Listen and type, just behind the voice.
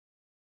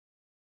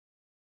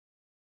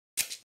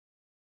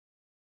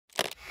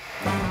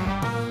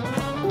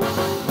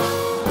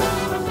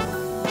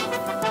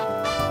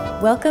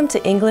Welcome to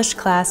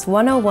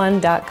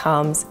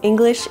EnglishClass101.com's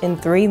English in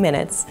 3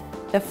 minutes,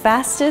 the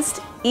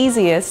fastest,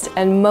 easiest,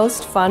 and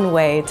most fun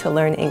way to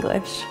learn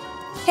English.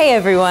 Hey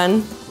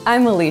everyone,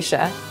 I'm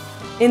Alicia.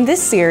 In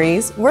this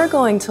series, we're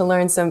going to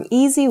learn some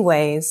easy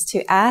ways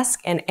to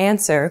ask and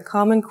answer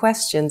common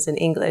questions in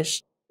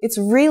English. It's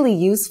really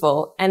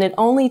useful and it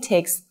only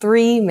takes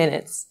 3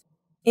 minutes.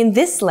 In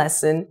this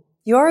lesson,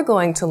 you're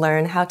going to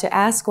learn how to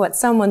ask what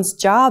someone's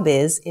job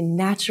is in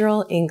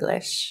natural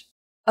English.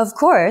 Of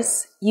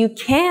course, you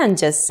can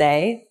just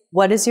say,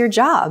 "What is your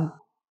job?"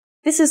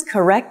 This is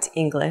correct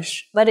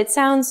English, but it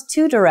sounds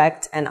too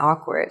direct and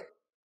awkward.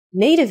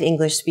 Native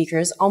English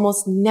speakers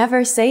almost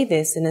never say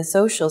this in a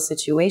social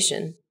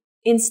situation.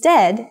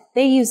 Instead,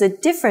 they use a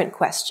different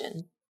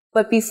question.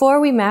 But before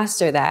we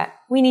master that,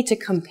 we need to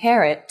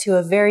compare it to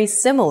a very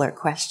similar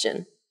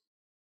question.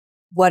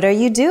 What are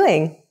you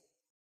doing?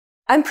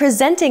 I'm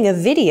presenting a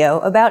video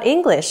about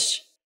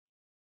English.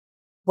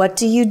 What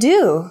do you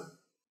do?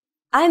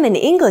 I'm an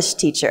English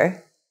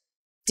teacher.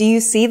 Do you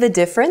see the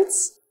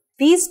difference?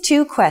 These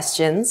two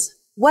questions,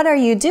 what are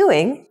you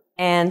doing?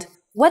 And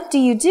what do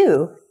you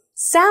do?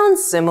 Sound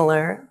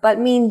similar, but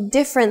mean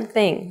different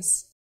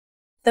things.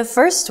 The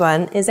first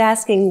one is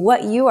asking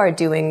what you are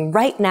doing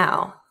right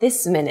now,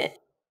 this minute.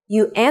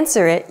 You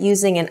answer it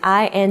using an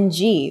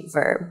ing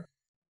verb.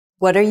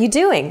 What are you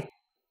doing?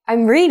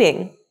 I'm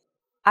reading.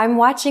 I'm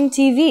watching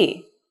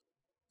TV.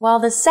 While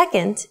the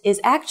second is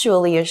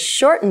actually a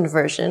shortened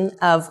version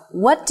of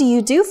what do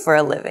you do for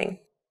a living?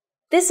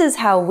 This is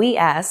how we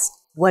ask,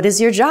 what is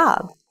your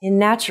job in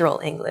natural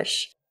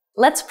English?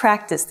 Let's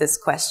practice this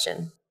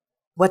question.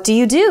 What do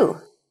you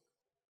do?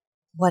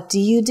 What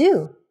do you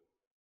do?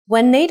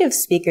 When native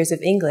speakers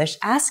of English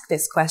ask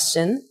this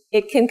question,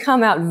 it can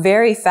come out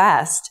very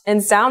fast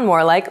and sound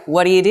more like,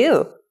 what do you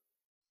do?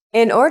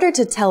 In order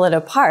to tell it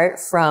apart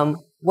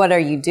from, what are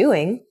you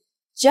doing?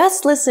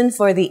 Just listen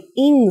for the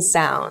ing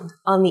sound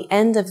on the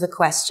end of the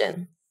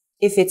question.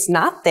 If it's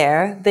not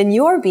there, then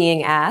you're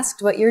being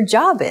asked what your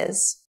job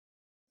is.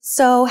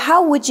 So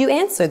how would you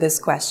answer this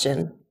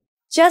question?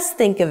 Just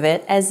think of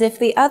it as if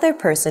the other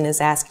person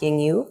is asking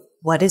you,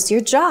 what is your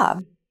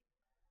job?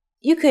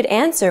 You could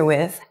answer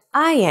with,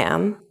 I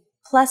am,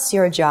 plus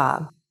your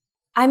job.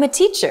 I'm a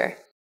teacher.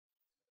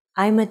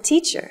 I'm a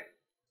teacher.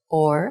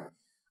 Or,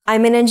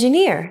 I'm an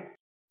engineer.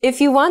 If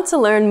you want to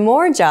learn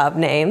more job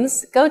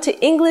names, go to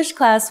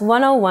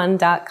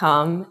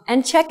EnglishClass101.com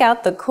and check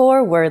out the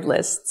core word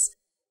lists.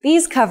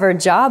 These cover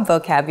job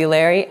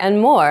vocabulary and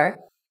more,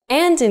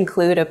 and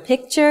include a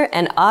picture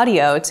and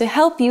audio to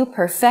help you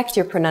perfect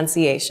your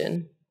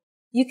pronunciation.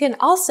 You can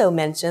also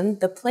mention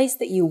the place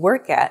that you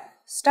work at,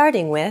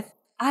 starting with,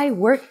 I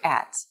work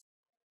at.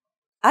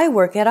 I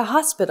work at a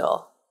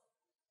hospital.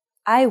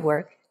 I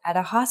work at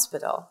a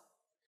hospital.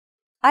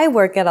 I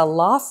work at a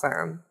law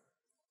firm.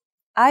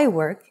 I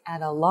work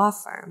at a law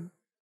firm.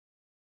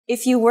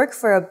 If you work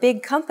for a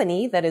big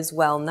company that is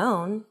well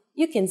known,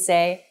 you can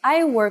say,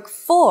 I work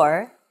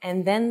for,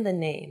 and then the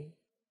name.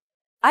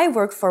 I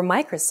work for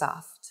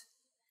Microsoft.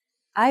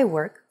 I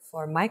work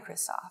for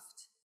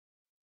Microsoft.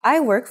 I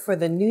work for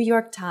the New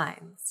York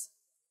Times.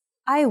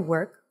 I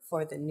work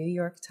for the New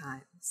York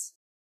Times.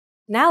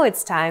 Now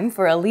it's time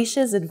for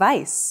Alicia's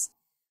advice.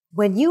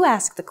 When you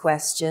ask the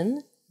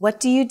question,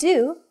 what do you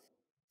do?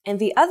 And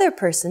the other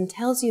person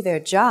tells you their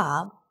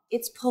job,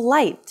 it's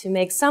polite to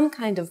make some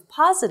kind of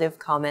positive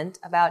comment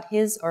about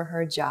his or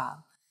her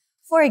job.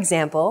 For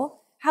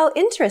example, how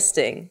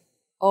interesting,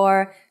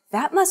 or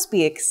that must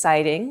be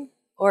exciting,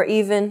 or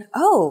even,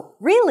 oh,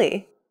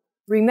 really?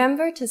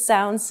 Remember to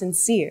sound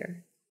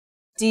sincere.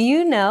 Do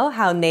you know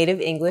how native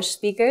English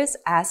speakers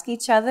ask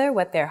each other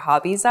what their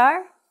hobbies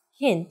are?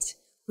 Hint,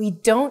 we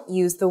don't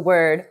use the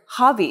word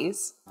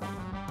hobbies.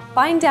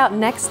 Find out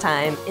next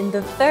time in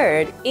the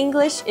third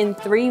English in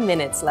 3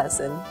 minutes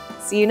lesson.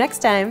 See you next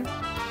time.